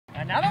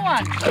Another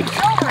one.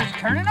 Silver is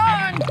turning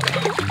on.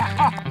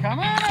 Come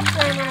on up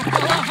there, little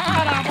fella.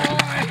 Atta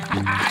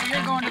boy.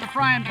 You're going to the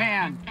frying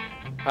pan.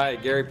 Hi,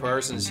 Gary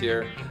Parsons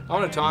here. I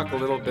want to talk a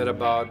little bit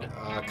about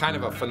kind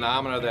of a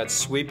phenomena that's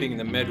sweeping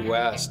the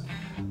Midwest.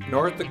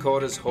 North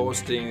Dakota is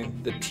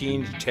hosting the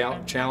Teen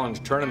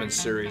Challenge Tournament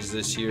Series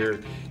this year,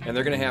 and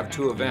they're going to have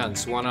two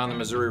events, one on the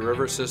Missouri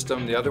River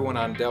system, the other one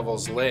on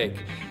Devil's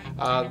Lake.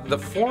 The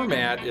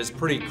format is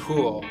pretty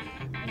cool.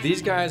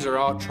 These guys are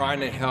out trying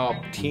to help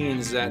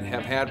teens that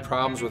have had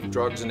problems with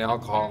drugs and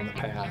alcohol in the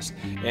past.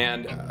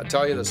 And I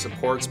tell you, the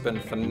support's been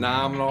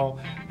phenomenal.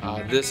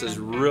 This is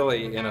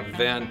really an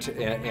event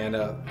and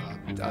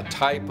a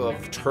type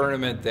of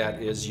tournament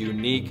that is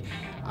unique.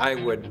 I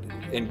would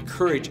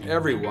encourage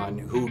everyone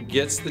who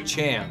gets the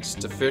chance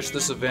to fish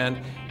this event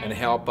and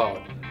help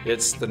out.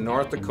 It's the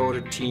North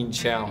Dakota Teen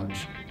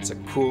Challenge. It's a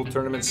cool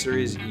tournament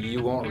series.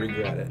 You won't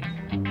regret it.